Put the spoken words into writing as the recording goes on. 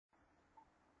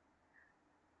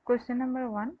Question number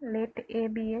 1. Let A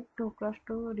be a 2 cross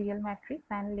 2 real matrix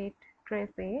and let trace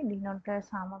A denote the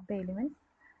sum of the elements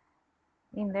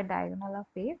in the diagonal of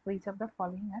A. Which of the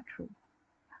following are true?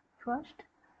 First,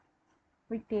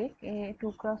 we take a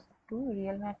 2 cross 2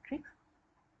 real matrix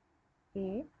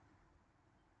A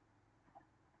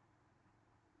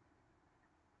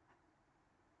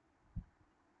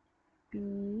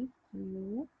P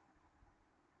Q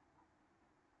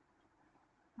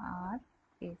R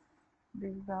S.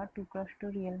 This is our 2 cross 2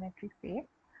 real matrix A.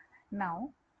 Now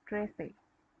trace A.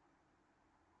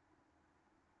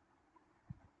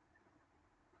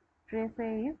 Trace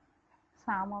A is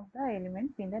sum of the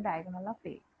elements in the diagonal of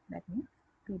A. That means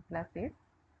P plus S,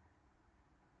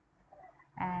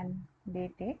 and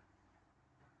let A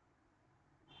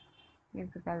is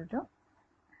equal to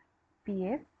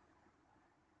PS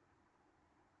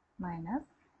minus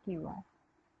QR.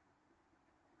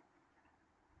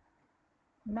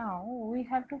 Now we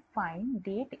have to find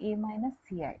date A minus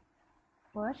Ci.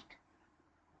 First,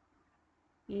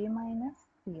 A minus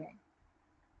Ci.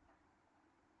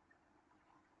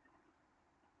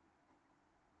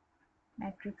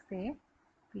 Matrix A,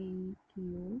 P,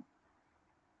 Q,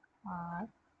 R,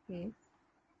 S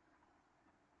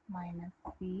minus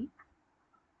P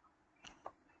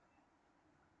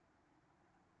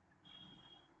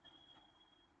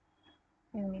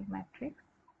unit matrix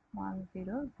 1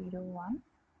 0 0 1.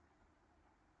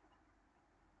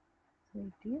 So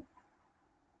it is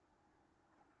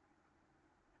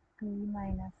P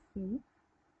minus C,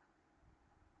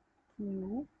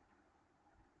 Q,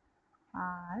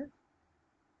 R,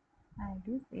 and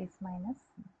it is S minus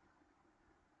C.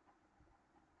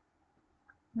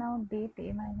 Now date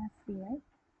A minus Ci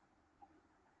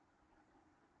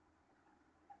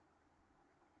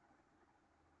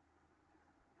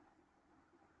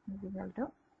is equal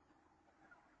to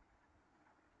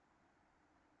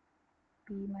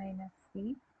P minus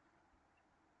C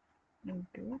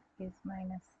into S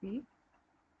minus C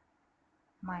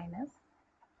minus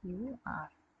QR,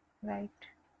 right?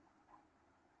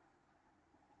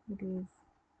 It is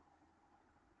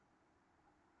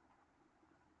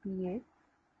PS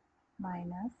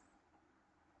minus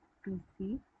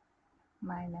PC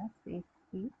minus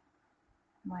SP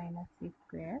minus C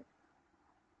square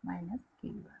minus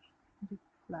QR. It is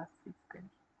plus C square.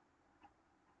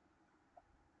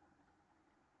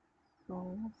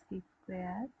 So C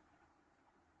square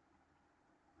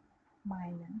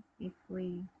minus, if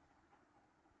we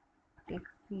take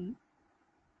C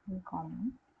in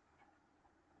common,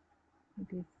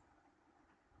 it is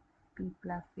P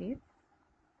plus S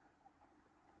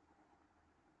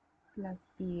plus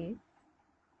PS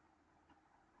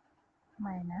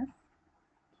minus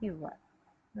QR,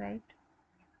 right?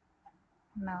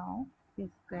 Now C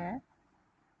square,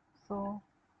 so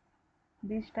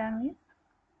this term is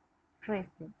trace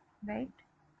A, right?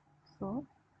 So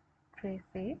trace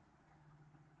A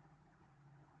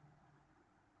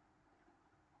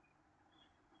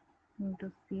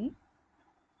into C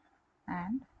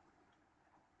and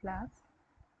plus,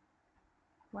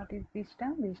 what is this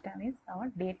term? This term is our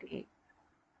date A.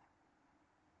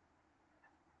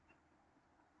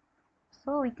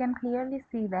 So we can clearly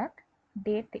see that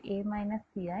date A minus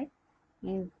Ci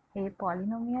is a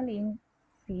polynomial in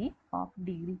C of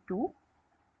degree 2.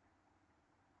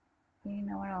 In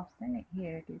our option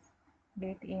here it is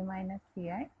date A minus Ci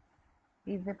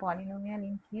is a polynomial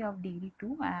in C of degree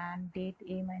 2, and date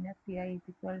A minus Ci is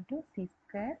equal to C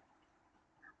square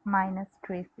minus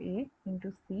trace A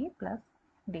into C plus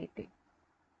date A.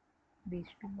 These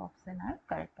two options are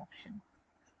correct option.